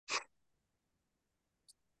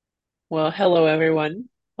Well, hello everyone.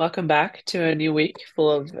 Welcome back to a new week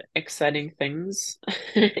full of exciting things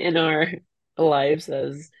in our lives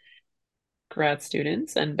as grad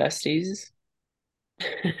students and besties.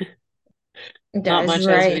 Not That is much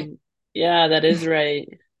has right. been, yeah, that is right.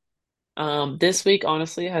 This week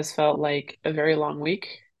honestly has felt like a very long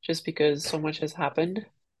week just because so much has happened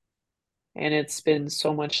and it's been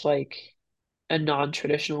so much like a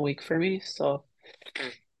non-traditional week for me. So,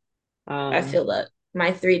 I um, feel that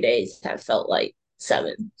my 3 days have felt like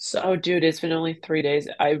seven. oh So dude, it's been only 3 days.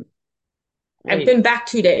 I I've wait, been back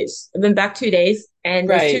 2 days. I've been back 2 days, and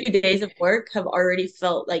those two right. days of work have already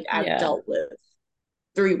felt like I've Yeah. dealt with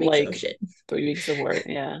 3 weeks of Like shit. 3 weeks of work.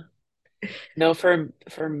 Yeah. No, for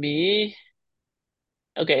me,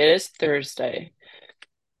 okay, it is Thursday.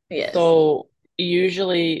 Yes. So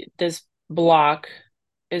usually this block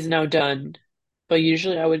is now done, but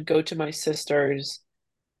usually I would go to my sister's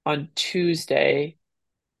on Tuesday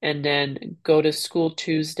and then go to school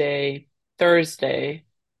Tuesday, Thursday.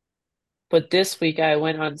 But this week I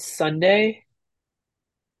went on Sunday,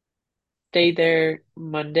 stayed there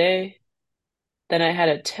Monday, then I had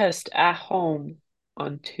a test at home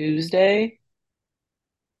on Tuesday.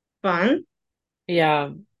 Fun.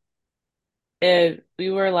 Yeah, we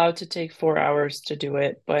were allowed to take 4 hours to do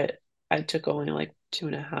it, but I took only like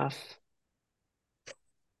 2.5.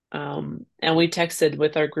 And we texted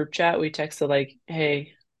with our group chat. We texted like,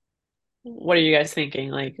 "Hey, what are you guys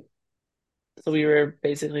thinking?" Like, so we were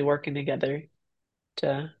basically working together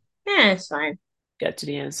to Yeah, it's fine. get to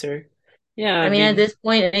the answer. Yeah, I I mean, at mean, this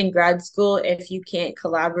point in grad school, if you can't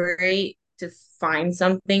collaborate to find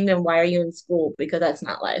something, then why are you in school? Because that's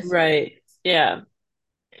not life. right. Yeah.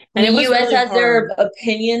 I And it mean, was US really has their hard.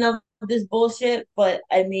 opinion of this bullshit, but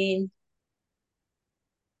I mean,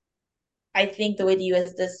 I think the way the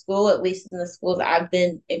US does school, at least in the schools I've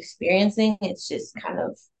been experiencing, it's just kind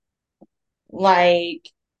of like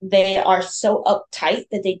they are so uptight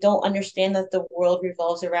that they don't understand that the world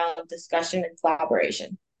revolves around discussion and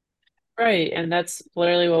collaboration. Right. And that's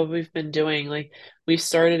literally what we've been doing. Like, we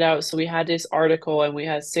started out, so we had this article and we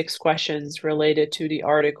had 6 questions related to the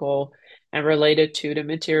article and related to the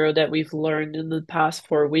material that we've learned in the past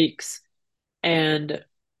 4 weeks. And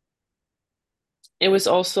it was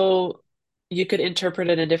also, you could interpret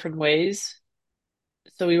it in different ways.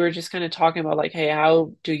 So we were just kind of talking about, like, hey,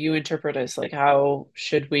 how do you interpret this? Like, how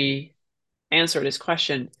should we answer this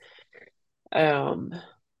question? Um,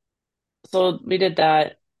 so we did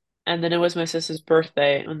that. And then it was my sister's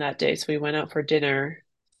birthday on that day. So we went out for dinner.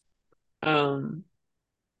 Um,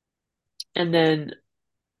 and then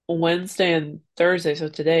Wednesday and Thursday, so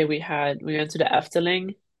today we went to the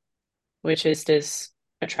Efteling, which is this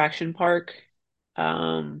attraction park.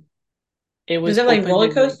 Um, it Does was it have like opened roller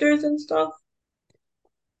in like coasters and stuff?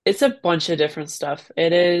 it's a bunch of different stuff.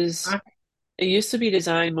 It used to be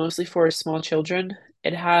designed mostly for small children.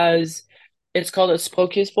 It's called a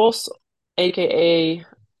Spookiesbos, aka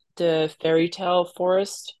the fairy tale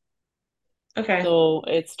forest. Okay. So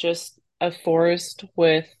it's just a forest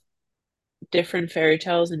with different fairy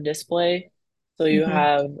tales in display. So you Hmm.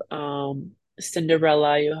 have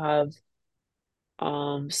Cinderella, you have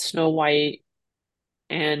Snow White,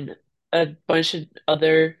 and a bunch of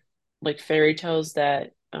other like fairy tales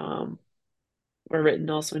that were written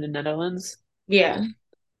also in the Netherlands. Yeah,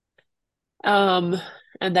 Um,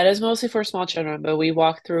 and that is mostly for small children, but we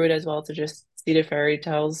walk through it as well to just see the fairy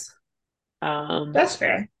tales. Um, that's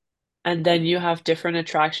fair. and then you have different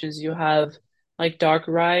attractions. You have like dark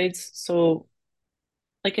rides. So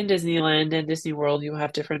like in Disneyland and Disney World, you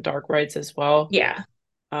have different dark rides as well. Yeah.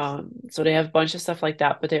 So they have a bunch of stuff like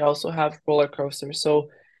that, but they also have roller coasters. So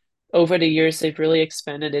over the years, they've really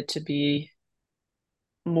expanded it to be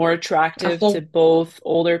more A attractive to full, both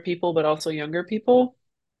older people, but also younger people.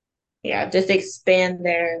 yeah, just expand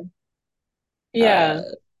their uh Yeah,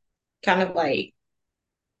 kind of like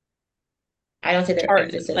I don't say their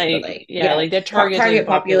emphasis, but like yeah, yeah, like the targeted target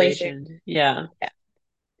population. population. Yeah. Yeah.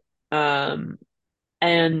 Um,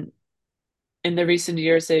 and in the recent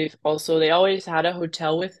years, they always had a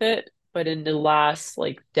hotel with it, but in the last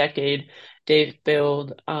like decade, they've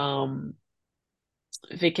built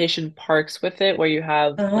vacation parks with it where you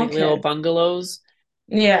have Oh, like little okay. bungalows.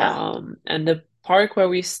 Yeah. And the park where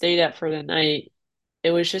we stayed at for the night,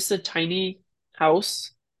 it was just a tiny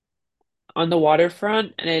house on the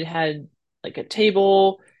waterfront, and it had like a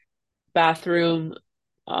table, bathroom,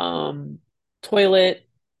 um, toilet,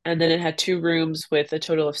 and then it had 2 rooms with a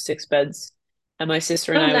total of 6 beds. And my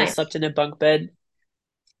sister and Oh, I, we nice. slept in a bunk bed,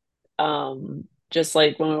 just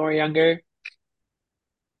like when we were younger.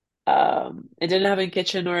 It didn't have a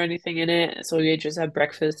kitchen or anything in it, so we just had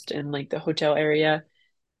breakfast in like the hotel area.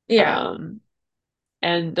 Yeah. Um,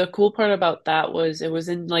 and the cool part about that was it was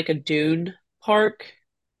in like a dune park.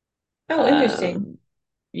 Oh, interesting. Um,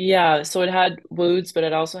 yeah, so it had woods, but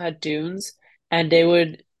it also had dunes, and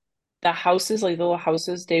the houses, like the little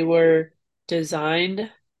houses, they were designed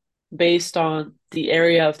based on the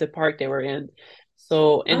area of the park they were in.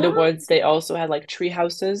 So in the Oh, woods, they also had like tree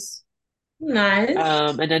houses. nice.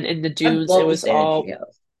 And then in the I'd dunes, it love to was stay in a all,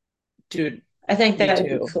 treehouse. dude, I think me that would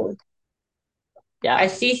be too. cool. I Yeah.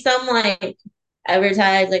 see some like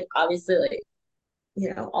advertise, like obviously like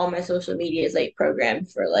all my social media is like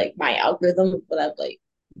programmed for like my algorithm, but I'm like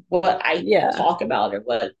what I Yeah. talk about or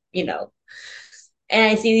what. And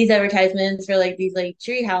I see these advertisements for like these like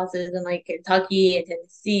tree houses in like Kentucky and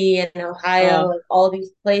Tennessee and Ohio Oh, and all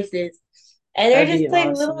these places. And they're that'd be just like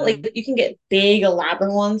little like awesome. you can get big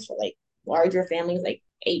elaborate ones for like larger families, like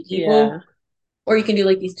 8 people, Yeah. or you can do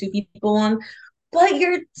like these 2 people one. But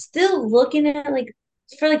you're still looking at like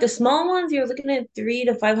for like the small ones, you're looking at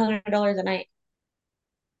 $300 to $500 a night.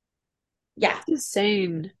 Yeah. It's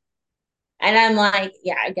insane. And I'm like,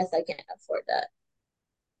 yeah, I guess I can't afford that.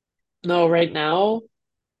 No, right now,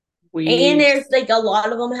 And we've, there's like a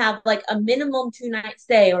lot of them have like a minimum 2 night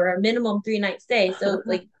stay or a minimum 3 night stay. So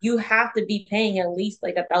like you have to be paying at least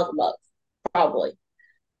like $1,000, probably.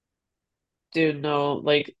 dude, no,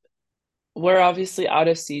 like, we're obviously out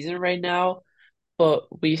of season right now,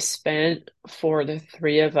 but we spent for the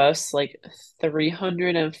three of us like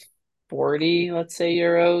 340, let's say,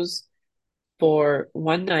 euros for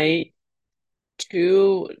one night,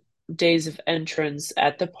 2 days of entrance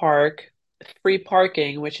at the park, free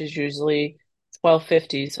parking, which is usually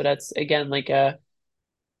 12.50. So that's again like a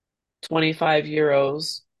 25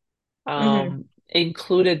 euros, Hmm.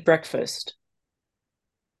 included breakfast.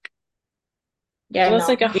 So Yeah, that's no,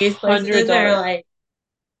 like a these hundred places are dollar. like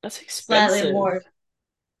That's slightly expensive. more.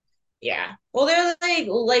 Yeah. Well, they're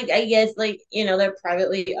like I guess like they're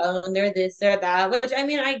privately owned. They're this, they're that. Which I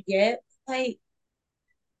mean, I get. Like,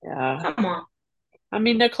 Yeah. come on. I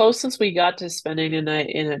mean, the closest we got to spending a night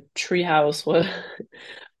in a treehouse was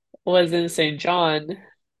was in St. John,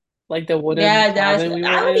 like the wooden Yeah, cabin we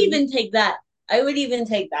were I would in. even take that. I would even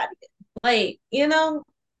take that again. Like,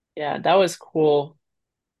 Yeah, that was cool.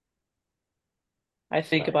 I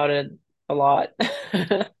think but about it a lot.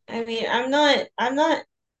 I mean, I'm not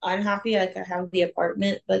unhappy like I have the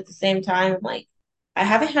apartment, but at the same time, like I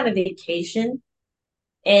haven't had a vacation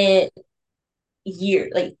in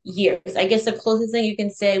years. I guess the closest thing you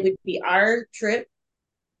can say would be our trip,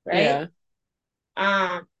 right? Yeah.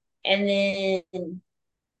 Um, and then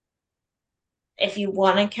if you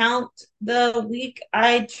want to count the week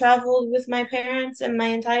I traveled with my parents and my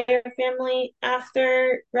entire family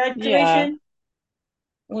after Yeah. graduation,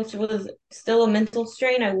 which was still a mental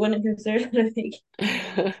strain, I wouldn't consider it a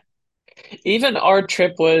vacation. Even our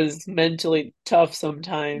trip was mentally tough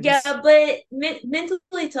Yeah, sometimes. but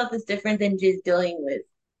mentally tough is different than just dealing with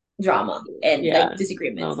drama and like Yeah. No,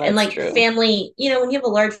 disagreements and that's like true. family. When you have a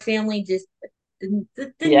large family, just the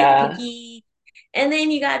Yeah. nitpicky. And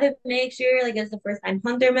then you got to make sure, like, it's the first time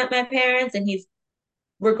Hunter met my parents, and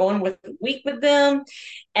we're going with a week with them,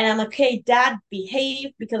 and I'm like, hey, Dad,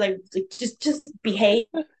 behave because I like just behave,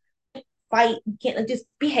 fight, you can't like, just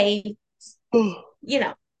behave, you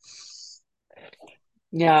know.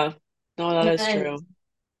 Yeah. No, that is And true.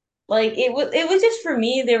 like it was just for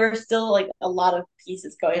me, there were still like a lot of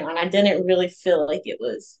pieces going on. I didn't really feel like it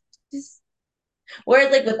was just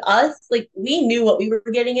whereas like with us, like we knew what we were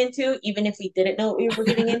getting into, even if we didn't know what we were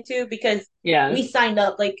getting into, because Yeah. we signed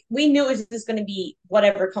up, like we knew it was just gonna be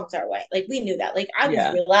whatever comes our way. Like we knew that. Like I was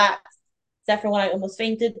Yeah. relaxed, except for when I almost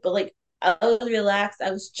fainted, but like I was relaxed,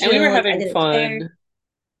 I was And we were chill, like I having didn't care. fun.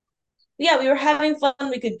 Yeah, we were having fun.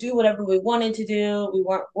 We could do whatever we wanted to do. We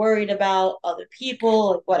weren't worried about other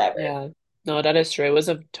people, like whatever. Yeah. No, that is true. It was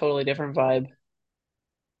a totally different vibe.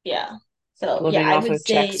 Yeah. So yeah, Living I off would of Chex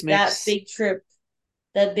say Mix.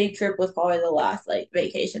 that big trip was probably the last like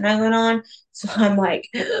vacation I went on. So I'm like,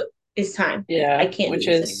 it's time. I Yeah, can't do which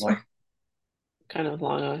this is anymore. kind of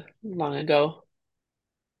long ago.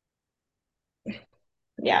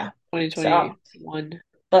 Yeah. So, 2021.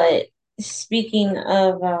 but speaking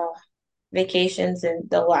of vacations and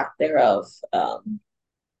the lack thereof,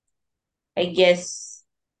 I guess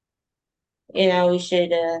we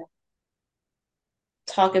should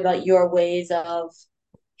talk about your ways of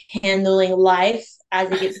handling life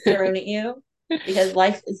as it gets thrown at you, because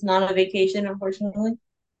life is not a vacation, unfortunately.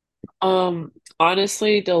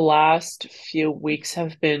 Honestly, the last few weeks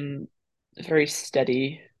have been very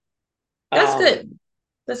steady. That's good. Um,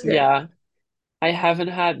 That's good. yeah, I haven't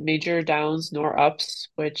had major downs nor ups,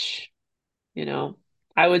 which, you know,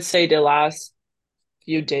 I would say the last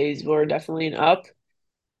few days were definitely an up.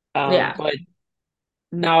 Yeah. But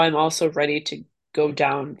now I'm also ready to go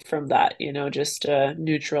down from that, just to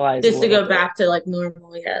neutralize a Just to little go bit. back to like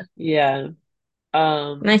normal, yeah. Yeah.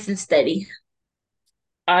 Um, Nice and steady.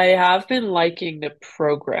 I have been liking the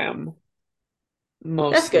program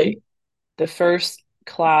That's good. mostly. The first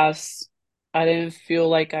class, I didn't feel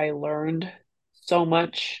like I learned so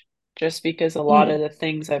much just because a lot Mm. of the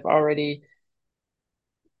things I've already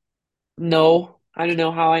know. I don't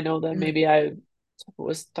know how I know them. Mm. Maybe I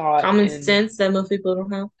was taught Common in sense that most people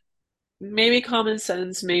don't have. maybe common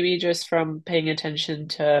sense, maybe just from paying attention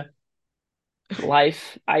to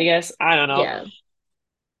life, I guess. I don't know. Yeah.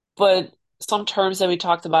 But some terms that we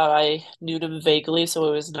talked about, I knew them vaguely, so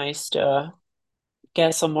it was nice to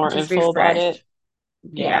get some more Just info about refresh. it.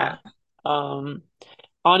 Yeah. Yeah. Um,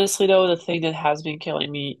 Honestly, though, the thing that has been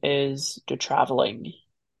killing me is the traveling.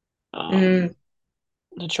 Mm, Um,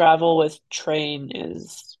 the travel with train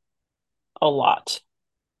is a lot.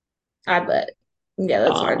 I bet. Yeah,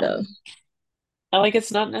 that's hard though. Um, and like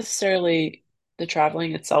it's not necessarily the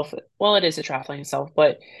traveling itself. Well, it is the traveling itself,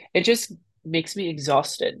 but it just makes me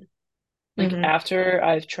exhausted. Like Hmm. after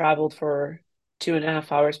I've traveled for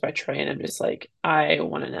 2.5 hours by train, I'm just like, I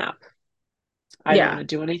want a nap. I don't want Yeah. to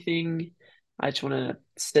do anything. I just want to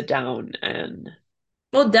sit down and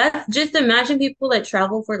Well, that's just imagine people that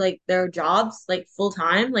travel for like their jobs, like full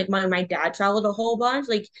time. Like my dad traveled a whole bunch.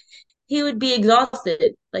 Like he would be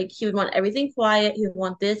exhausted. Like he would want everything quiet. He would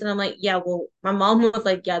want this, and I'm like, yeah. Well, my mom was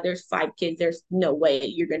like, yeah. There's 5 kids. There's no way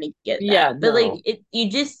you're gonna get that. yeah, But like no. it, you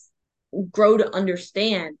just grow to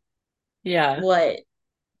understand Yeah. what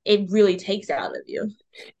it really takes out of you.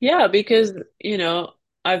 Yeah, because,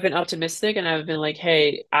 I've been optimistic and I've been like,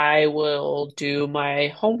 hey, I will do my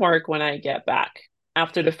homework when I get back.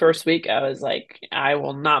 After the first week, I was like, I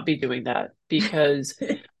will not be doing that because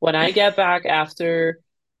when I get back after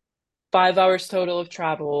 5 hours total of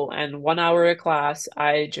travel and 1 hour of class,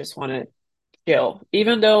 I just want to chill.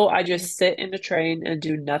 Even though I just sit in the train and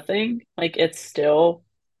do nothing, like it's still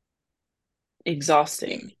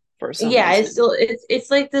exhausting for some Yeah, it's reason. still it's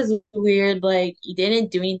like this weird like you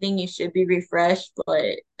didn't do anything, you should be refreshed,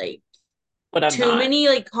 but like But I'm too not. many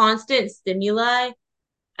like constant stimuli,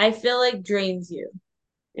 I feel like drains you.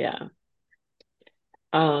 Yeah.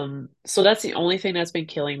 So that's the only thing that's been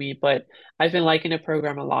killing me, but I've been liking the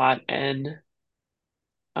program a lot and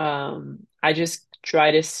I just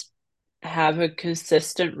try to have a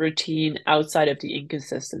consistent routine outside of the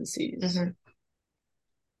inconsistencies. Hmm.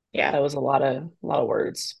 Yeah. That was a lot of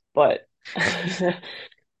words, but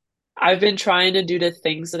I've been trying to do the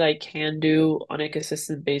things that I can do on a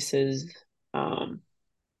consistent basis, um,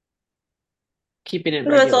 keeping it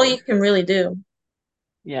Well, that's all regular. you can really do.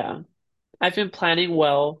 Yeah. I've been planning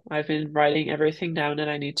well. I've been writing everything down that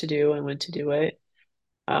I need to do and when to do it.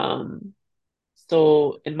 Um,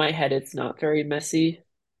 So in my head, it's not very messy.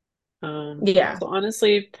 Yeah. So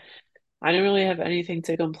honestly, I don't really have anything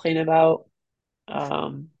to complain about.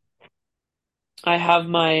 Um, I have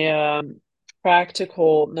my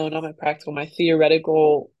practical, no, not my practical, my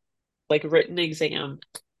theoretical, like written exam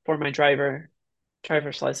for my driver's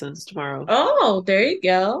license tomorrow. Oh, there you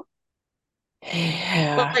go.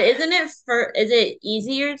 But Yeah, is it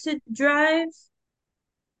easier to drive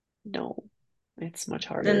no, it's much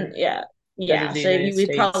than harder yeah. than in Yeah, the so United you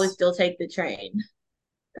would probably States. still take the train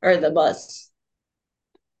or the bus.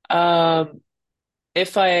 Um,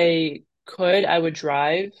 if I could, I would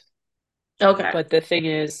drive, Okay. but the thing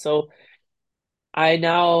is, so I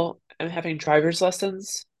now am having driver's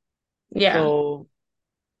lessons. Yeah. So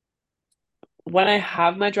when I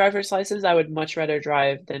have my driver's license, I would much rather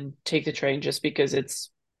drive than take the train just because it's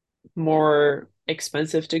more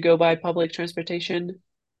expensive to go by public transportation.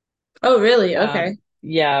 Oh, really? Okay.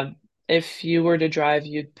 Yeah, if you were to drive,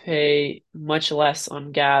 you'd pay much less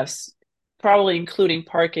on gas, probably including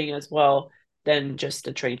parking as well, than just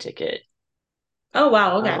a train ticket. Oh,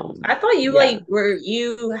 wow. Okay. I thought you Yeah, like were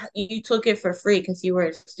you took it for free because you were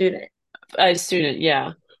a student. as a student,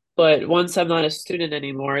 yeah. But once I'm not a student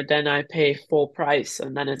anymore, then I pay full price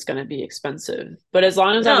and then it's going to be expensive. But as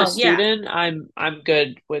long as I'm a No, yeah. student, I'm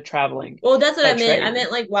good with traveling Well, that's what by I meant. I train.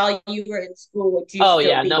 meant like while you were in school, would you Oh still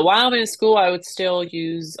yeah, no, be? while I'm in school, I would still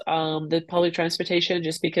use the public transportation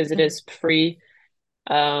just because it Mhm. is free.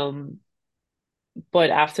 Um, but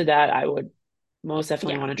after that, I would most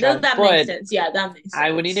definitely Yeah. want to No, drive. that makes But sense. Yeah, that makes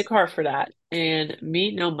I would need a sense. car for that, and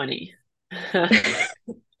me, no money.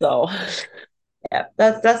 So Yeah,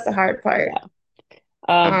 that's the hard part. yeah.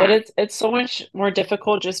 All But right. it's so much more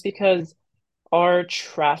difficult just because our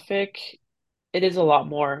traffic, it is a lot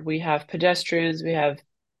more. We have pedestrians, we have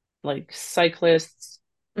like cyclists.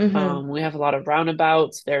 Mm-hmm. We have a lot of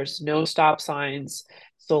roundabouts. There's no stop signs.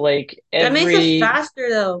 So like That makes it faster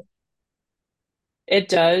though. it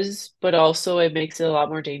does, but also it makes it a lot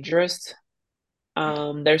more dangerous.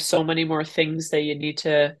 There's so many more things that you need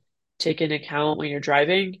to take into account when you're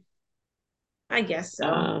driving. I guess so.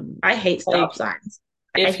 Um, I hate like stop signs.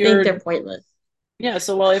 I if think you're, they're pointless. yeah,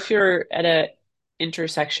 so well, if you're at a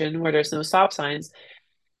intersection where there's no stop signs,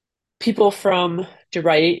 people from the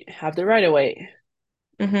right have the right of way.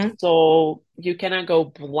 Mm-hmm. So you cannot go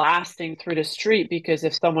blasting through the street because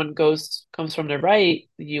if someone comes from the right,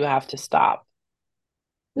 you have to stop.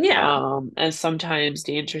 Yeah. And sometimes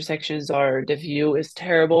the view is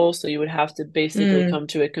terrible, so you would have to basically Mm, come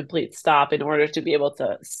to a complete stop in order to be able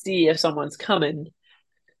to see if someone's coming.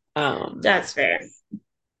 Um, that's fair.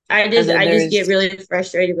 and then I just get there's, really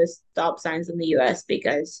frustrated with stop signs in the US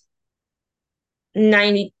because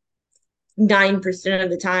 99% of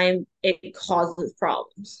the time it causes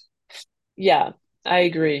problems. yeah, I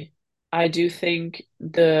agree. I do think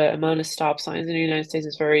the amount of stop signs in the United States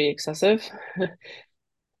is very excessive.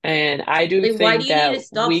 And I do Like, why do think you need that a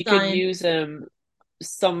stop we could sign? use them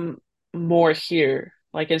some more here.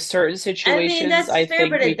 Like in certain I mean, situations, that's I fair, think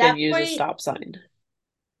but we at can that use a point, stop sign.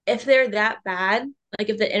 if they're that bad, like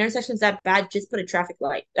if the intersection's that bad, just put a traffic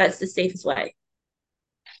light. That's the safest way.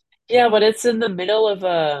 Yeah, but it's in the middle of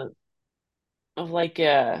of like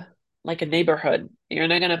a neighborhood. You're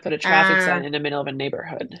not gonna put a traffic sign Uh, in the middle of a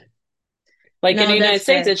neighborhood. Like in the no, United that's States,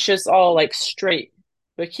 fair. it's just all like straight.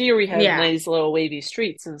 But here we have Yeah. nice little wavy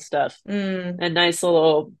streets and stuff Mm, and nice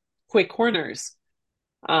little quick corners.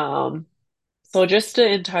 Um, so just the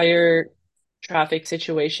entire traffic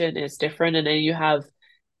situation is different, and then you have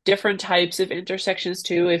different types of intersections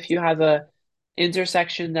too. If you have a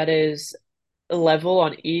intersection that is level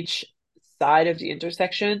on each side of the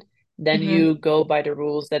intersection, then hmm. you go by the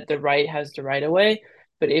rules that the right has the right of way.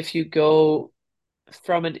 But if you go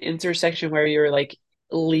from an intersection where you're like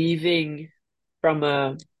leaving from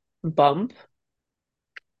a bump,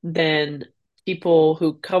 then people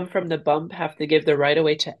who come from the bump have to give the right of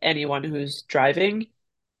way to anyone who's driving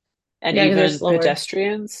and Yeah, because they're even slower.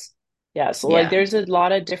 pedestrians. Yeah, so like Yeah. there's a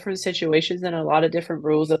lot of different situations and a lot of different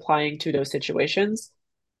rules applying to those situations.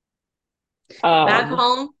 Um,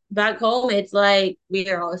 Back home, it's like we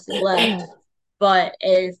are all left. But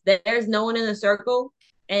if there's no one in the circle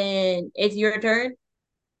and it's your turn,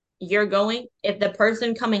 you're going. If the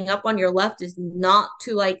person coming up on your left is not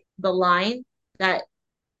to like the line that,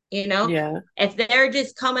 you know, yeah, if they're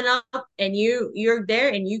just coming up and you're there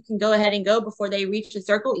and you can go ahead and go before they reach the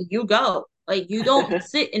circle, you go. Like you don't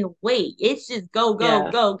sit and wait. It's just go, go,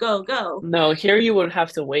 yeah. go, go, go. No, here you would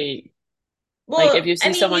have to wait. Like if Well, you I see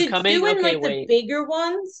mean, someone you coming, do in okay, wait.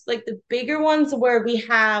 like the bigger ones where we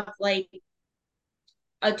have like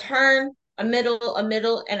a turn, a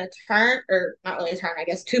middle, and a turn, or not really a turn, I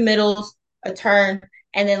guess, two middles, a turn,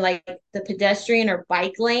 and then like the pedestrian or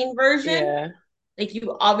bike lane version. Yeah, Like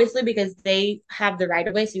you obviously because they have the right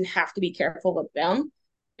of way, so you have to be careful with them.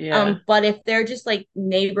 yeah, But if they're just like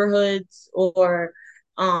neighborhoods or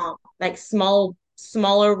like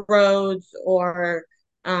smaller roads or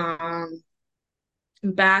um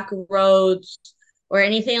back roads or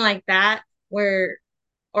anything like that, where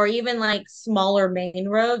or even like smaller main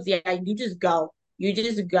roads, yeah, you just go. You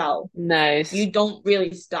just go. nice. You don't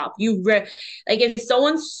really stop. Like if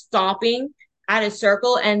someone's stopping at a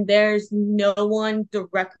circle and there's no one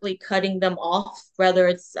directly cutting them off, whether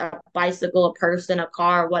it's a bicycle, a person, a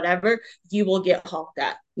car, whatever, you will get honked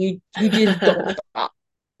at. You just don't stop.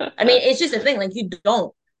 I mean, it's just a thing. Like you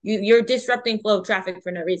don't. You're disrupting flow of traffic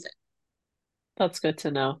for no reason. That's good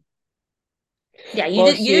to know. Yeah,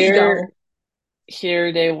 Well, you just here go.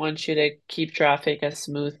 here they want you to keep traffic as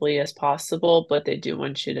smoothly as possible, but they do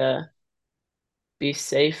want you to be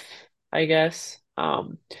safe, I guess.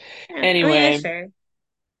 Yeah, I mean that's Anyway, fair.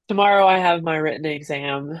 tomorrow I have my written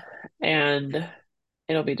exam and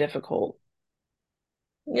it'll be difficult,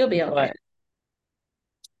 You'll be okay. but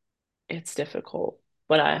it's difficult.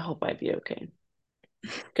 But I hope I be okay.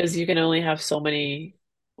 Because you can only have so many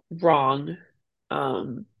wrong.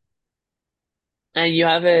 Um, and you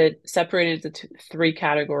have it separated into three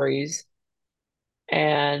categories.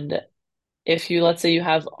 And if you, let's say you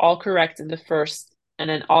have all correct in the first and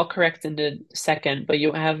then all correct in the second, but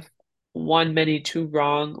you have one many two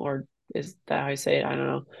wrong, or is that how you say it? I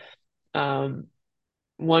don't know.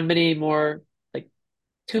 One many more like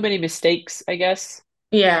too many mistakes, I guess.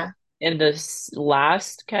 Yeah. In this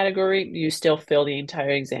last category, you still fail the entire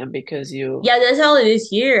exam because you, Yeah, that's how it is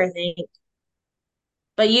here, I think.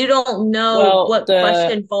 But you don't know well, what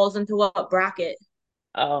question falls into what bracket.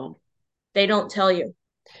 oh, They don't tell you.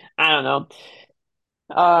 I don't know.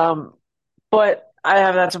 Um, but I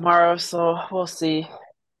have that tomorrow, so we'll see.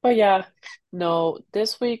 But yeah, no,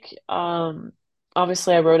 this week,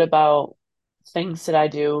 obviously I wrote about things that I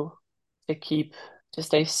do to keep to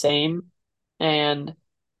stay sane. And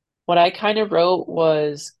what I kind of wrote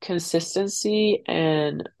was consistency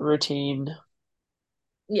and routine,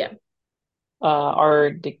 Yeah.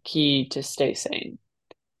 are the key to stay sane.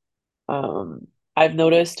 Um, I've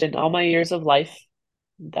noticed in all my years of life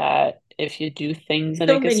that if you do things on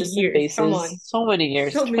a So many consistent years. Come basis, on. so many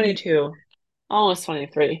years, So many. 22, almost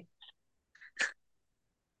 23.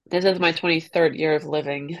 This is my 23rd year of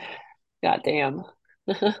living. God damn.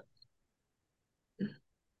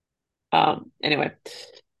 Anyway,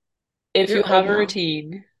 if you You're have old a now.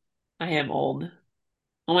 routine, I am old.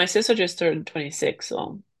 Well, my sister just turned 26,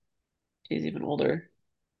 so she's even older.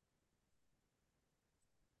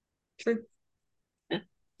 True.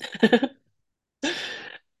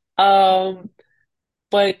 Um,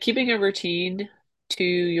 but keeping a routine to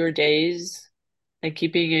your days and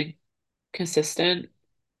keeping it consistent.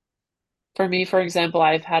 For me, for example,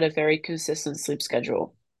 I've had a very consistent sleep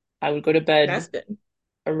schedule. I would go to That's bed good.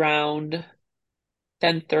 around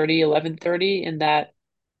 10:30, 11:30 in that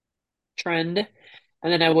trend,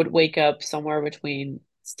 and then I would wake up somewhere between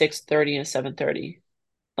 6:30 and 7:30,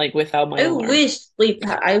 like without my alarm.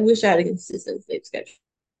 I wish I had a consistent sleep schedule.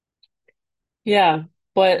 Yeah,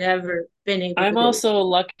 but Never been able to I'm do it. also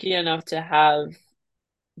lucky enough to have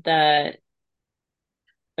that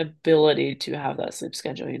ability to have that sleep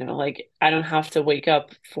schedule, like I don't have to wake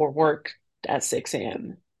up for work at 6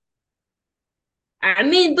 a.m. I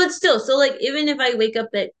mean, but still, so like even if I wake up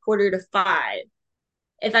at 4:45,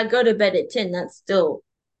 if I go to bed at 10, that's still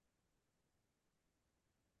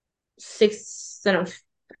 6.5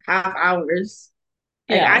 hours.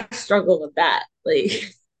 Like Yeah. I struggle with that.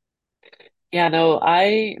 Like Yeah, no,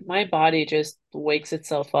 my body just wakes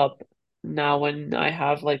itself up now when I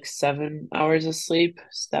have like 7 hours of sleep,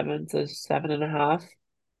 7 to 7.5.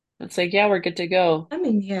 It's like, yeah, we're good to go. I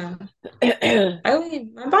mean, yeah. I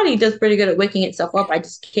mean, my body does pretty good at waking itself up. I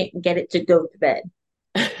just can't get it to go to bed.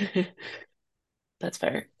 That's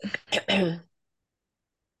fair.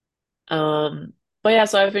 But yeah,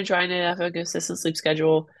 so I've been trying to have a consistent sleep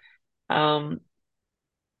schedule. Um,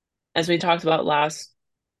 as we talked about last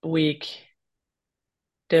week,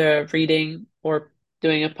 the reading or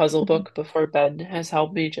doing a puzzle Mhm. book before bed has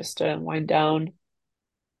helped me just to wind down.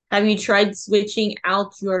 Have you tried switching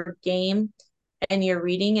out your game and your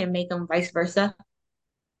reading and make them vice versa?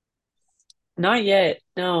 Not yet.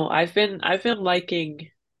 No, I've been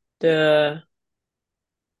liking the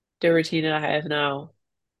the routine that I have now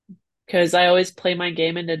because I always play my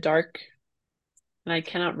game in the dark and I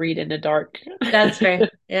cannot read in the dark. That's fair.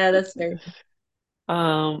 Yeah, that's fair.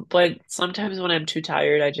 But sometimes when I'm too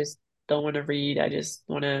tired, I just don't want to read. I just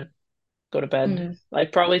want to go to bed. Mm.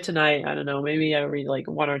 Like probably tonight, I don't know, maybe I read like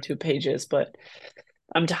 1 or 2 pages, but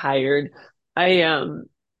I'm tired. I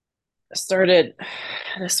started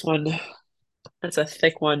this one. It's a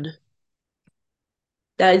thick one.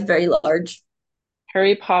 That is very large.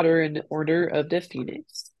 Harry Potter and the Order of the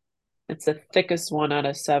Phoenix. It's the thickest one out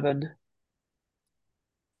of seven,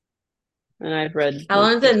 and I've read How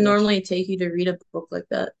long like does this it much. normally take you to read a book like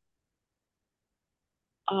that?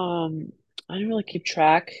 Um, I didn't really keep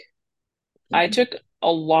track. I Mhm. took a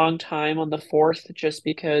long time on the fourth just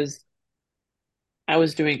because I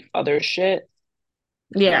was doing other shit.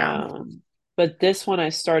 Yeah. Um, but this one I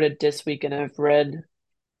started this week and I've read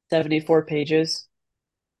 74 pages.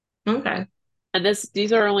 Okay. And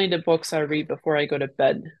these are only the books I read before I go to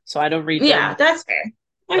bed. So I don't read Yeah, them that's fair.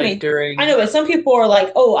 I like mean, I know, during, but some people are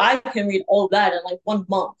like, "Oh, I can read all that in like 1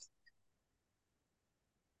 month."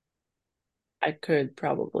 I could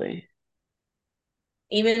probably.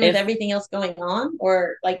 Even with If everything else going on,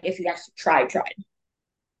 or like if you actually tried.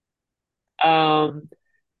 um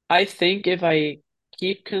I think if I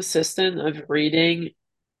keep consistent of reading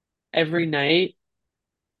every night,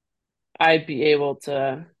 I'd be able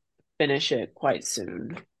to finish it quite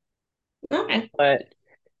soon. Okay. But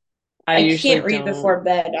I I usually can't read before don't.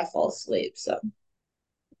 bed. I fall asleep. So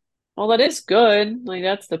Well, that is good. Like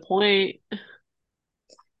that's the point.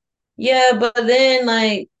 yeah, but then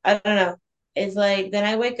like I don't know. It's like then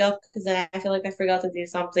I wake up because then I feel like I forgot to do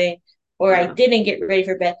something, or I Yeah. didn't get ready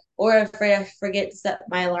for bed, or I forget to set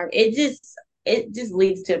my alarm. It just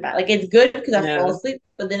leads to a bad. Like it's good because I fall Yeah. asleep,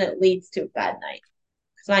 but then it leads to a bad night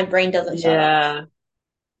because my brain doesn't shut off. Yeah.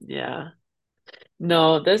 Yeah.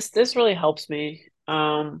 No, this really helps me.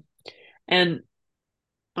 And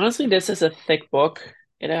honestly, this is a thick book.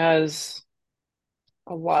 It has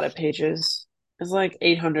a lot of pages. It's like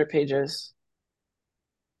 800 pages.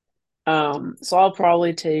 So I'll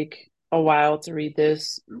probably take a while to read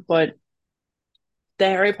this, but the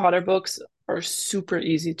Harry Potter books are super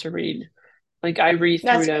easy to read. Like I read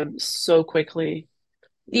through That's fair. them so quickly.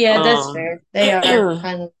 Yeah, that's Um, fair. They are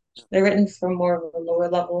kind of they're written for more of a lower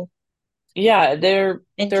level yeah, they're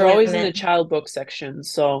always in the enjoyment. child book section,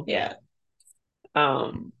 so Yeah.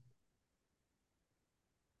 um,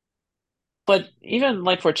 but even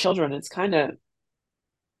like for children, it's kind of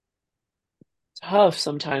tough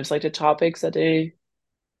sometimes, like the topics that they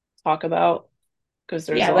talk about, because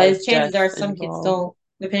there's a Yeah, lot but of chances death are some kids involved. don't,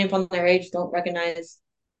 depending upon their age, don't recognize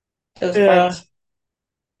those Yeah, parts.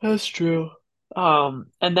 that's true.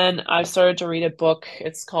 And then I started to read a book.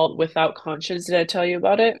 It's called Without Conscience. Did I tell you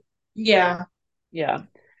about it? Yeah. Yeah.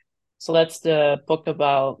 So that's the book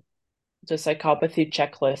about the psychopathy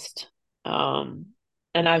checklist. Um,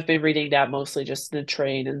 and I've been reading that mostly just in the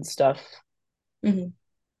train and stuff. Hmm.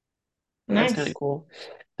 And that's kind of Nice. cool.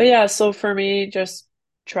 But yeah, so for me, just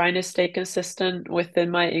trying to stay consistent within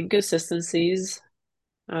my inconsistencies.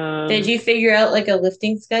 Did Um, you figure out like a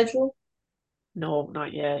lifting schedule? no,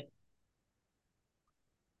 not yet.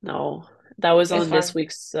 No. That was It's on this fun.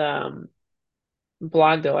 week's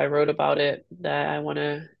blog though. I wrote about it that I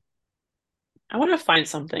want to find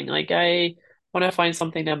something. Like I want to find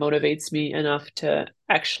something that motivates me enough to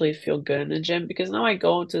actually feel good in the gym because now I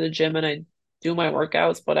go to the gym and I do my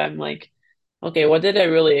workouts, but I'm like, okay, what did I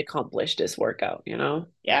really accomplish this workout, you know?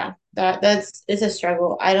 Yeah. That's it's a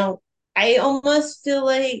struggle. I almost feel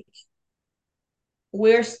like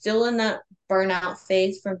we're still in that burnout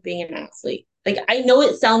phase from being an athlete. Like I know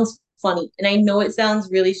it sounds funny and I know it sounds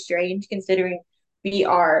really strange considering we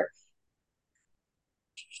are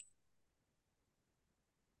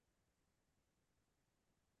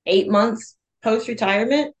 8 months post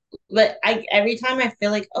retirement. But I every time I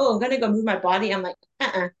feel like, oh, I'm gonna go move my body, I'm like,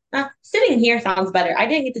 sitting here sounds better. I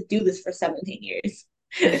didn't get to do this for 17 years.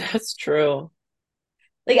 That's true.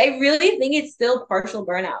 Like I really think it's still partial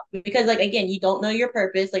burnout because like again, you don't know your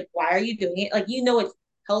purpose. Like why are you doing it? Like you know it's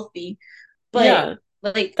healthy, but Yeah.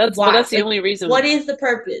 like But why? that's the Like only what reason is the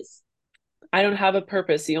purpose? I don't have a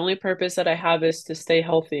purpose. The only purpose that I have is to stay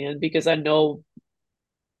healthy and because I know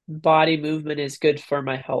body movement is good for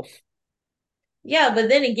my health. Yeah, but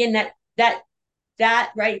then again,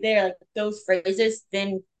 that right there, like those phrases,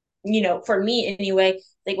 then for me anyway,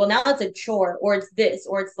 like well now it's a chore or it's this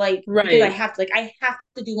or it's like because Right. I have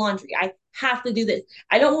to do laundry, I have to do this.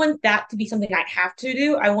 I don't want that to be something I have to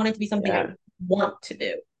do. I want it to be something I Yeah. want to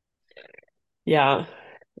do. Yeah.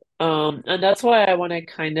 And that's why I want to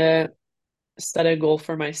kind of set a goal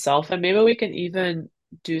for myself and maybe we can even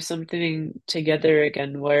do something together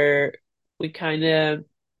again where we kind of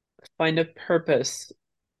find a purpose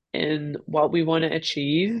in what we want to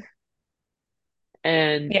achieve.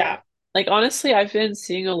 And Yeah, like honestly, I've been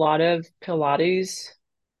seeing a lot of Pilates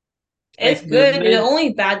like it's good. The movement.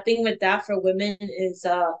 only bad thing with that for women is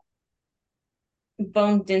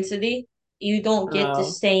bone density. You don't get the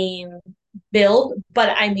Uh, same build, but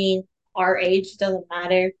I mean our age doesn't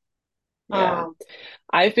matter. yeah. um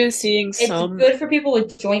I've been seeing It's some good for people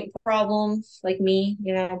with joint problems like me,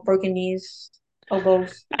 broken knees,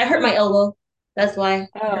 elbows. I hurt my elbow. That's why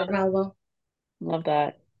I hurt oh, my elbow. love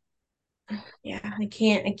that. Yeah, I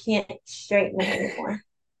can't straighten it anymore.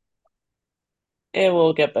 It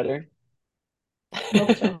will get better. I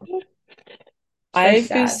hope so. It's very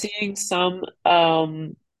I've been sad. seeing some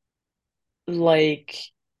like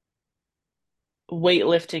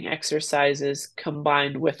weightlifting exercises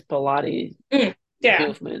combined with Pilates Yeah.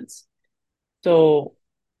 movements. So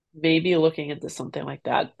maybe looking into something like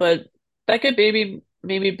that. But that could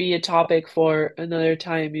maybe be a topic for another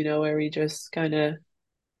time, where we just kind of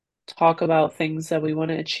talk about things that we want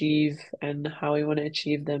to achieve and how we want to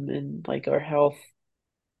achieve them in like our health.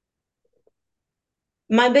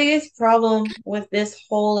 My biggest problem with this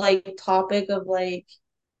whole like topic of like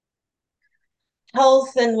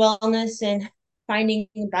health and wellness and finding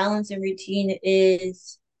balance and routine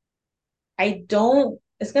is I don't,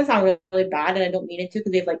 it's gonna sound really, really bad and I don't mean it to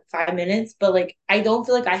because we have like 5 minutes, but like I don't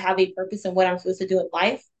feel like I have a purpose in what I'm supposed to do in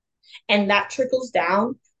life. And that trickles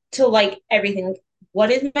down to like everything. Like,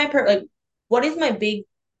 what is my like what is my big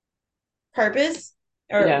purpose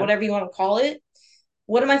or Yeah, whatever you want to call it?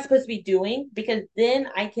 What am I supposed to be doing? Because then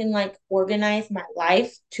I can like organize my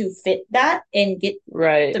life to fit that and get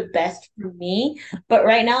right. the best for me. But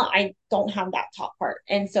right now I don't have that top part.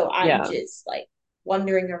 And so I'm Yeah. just like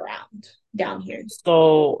wandering around down here.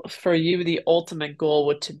 So for you, the ultimate goal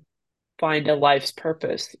would to find a life's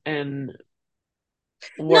purpose and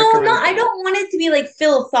work No, around I that. don't want it to be like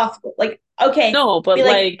philosophical. Like, okay, No, but be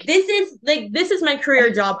like, like, this is my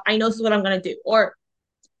career job. I know this is what I'm gonna do. Or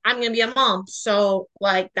I'm gonna be a mom. So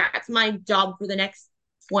like that's my job for the next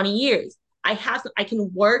 20 years. I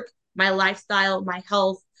can work, my lifestyle, my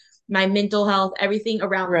health, my mental health, everything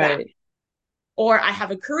around that. Right. Or I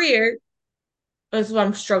have a career. This is what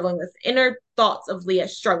I'm struggling with. Inner thoughts of Leah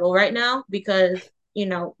struggle right now because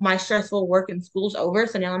my stressful work and school's over.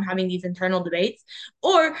 So now I'm having these internal debates.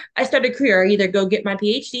 Or I start a career. I either go get my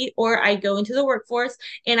PhD or I go into the workforce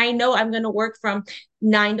and I know I'm going to work from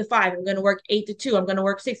 9 to 5. I'm going to work 8 to 2. I'm going to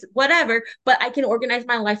work 6, whatever. But I can organize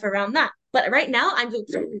my life around that. But right now I'm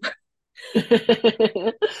just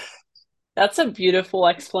That's a beautiful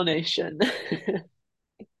explanation.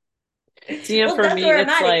 See, and well, for that's me, where I'm it's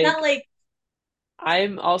at. It's not like like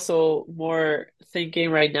I'm also more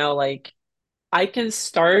thinking right now, like I can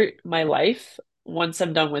start my life once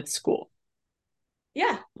I'm done with school.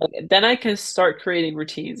 yeah, Like, then I can start creating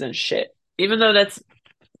routines and shit. Even though that's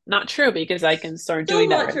not true because I can start still doing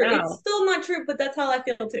that not right true. It's now. still not true, but that's how I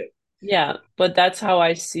feel too. Yeah, but that's how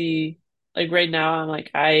I see, like right now, I'm like,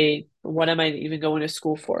 what am I even going to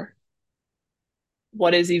school for?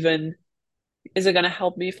 What is it going to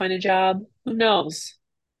help me find a job? Who knows?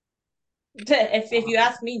 If you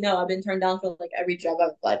ask me, no, I've been turned down for like every job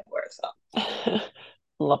I've applied for. So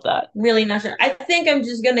Love that. really not sure. I think I'm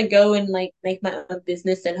just gonna go and like make my own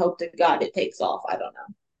business and hope to God it takes off. I don't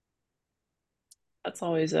know. That's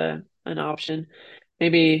always an option.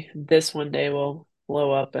 Maybe this one day will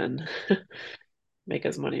blow up and make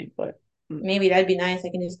us money, but mm, Maybe that'd be nice. I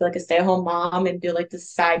can just be like a stay-at-home mom and do like the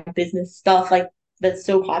side business stuff like that's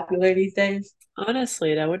so popular these days.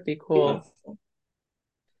 honestly, that would be cool. But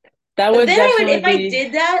That then would I would, definitely if I be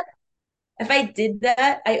did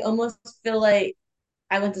that, I almost feel like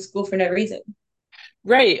I went to school for no reason.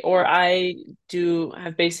 right. Or I do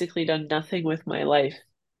have basically done nothing with my life.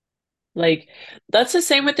 Like, that's the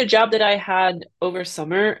same with the job that I had over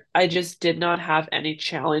summer. I just did not have any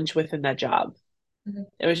challenge within that job. Mhm.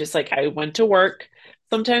 It was just like I went to work.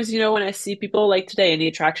 Sometimes, when I see people like today in the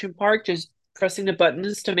attraction park just pressing the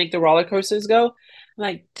buttons to make the roller coasters go, I'm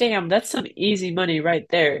like, damn, that's some easy money right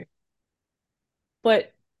there.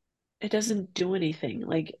 But it doesn't do anything.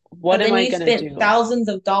 Like, what But am then I you gonna spent do? thousands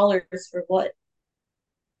of dollars for what?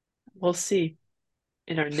 We'll see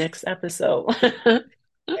in our next episode.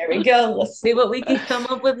 There we go. Let's see what we can come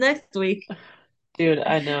up with next week. Dude,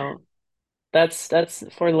 I know. That's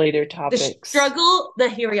for later topics.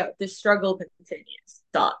 Here we go. The struggle continues.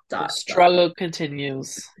 Dot, The dot, dot. struggle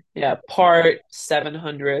continues. Yeah, part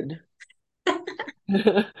 700.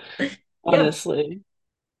 Yep. Honestly.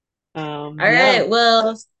 All Yeah. right.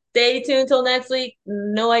 Well, stay tuned till next week.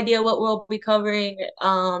 No idea what we'll be covering.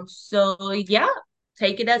 So yeah,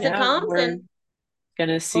 take it as it Yeah, comes we're and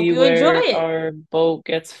gonna hope see you enjoy where it. our boat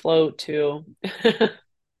gets float to.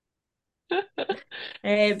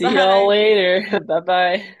 All right, See y'all bye. later. Bye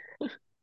bye.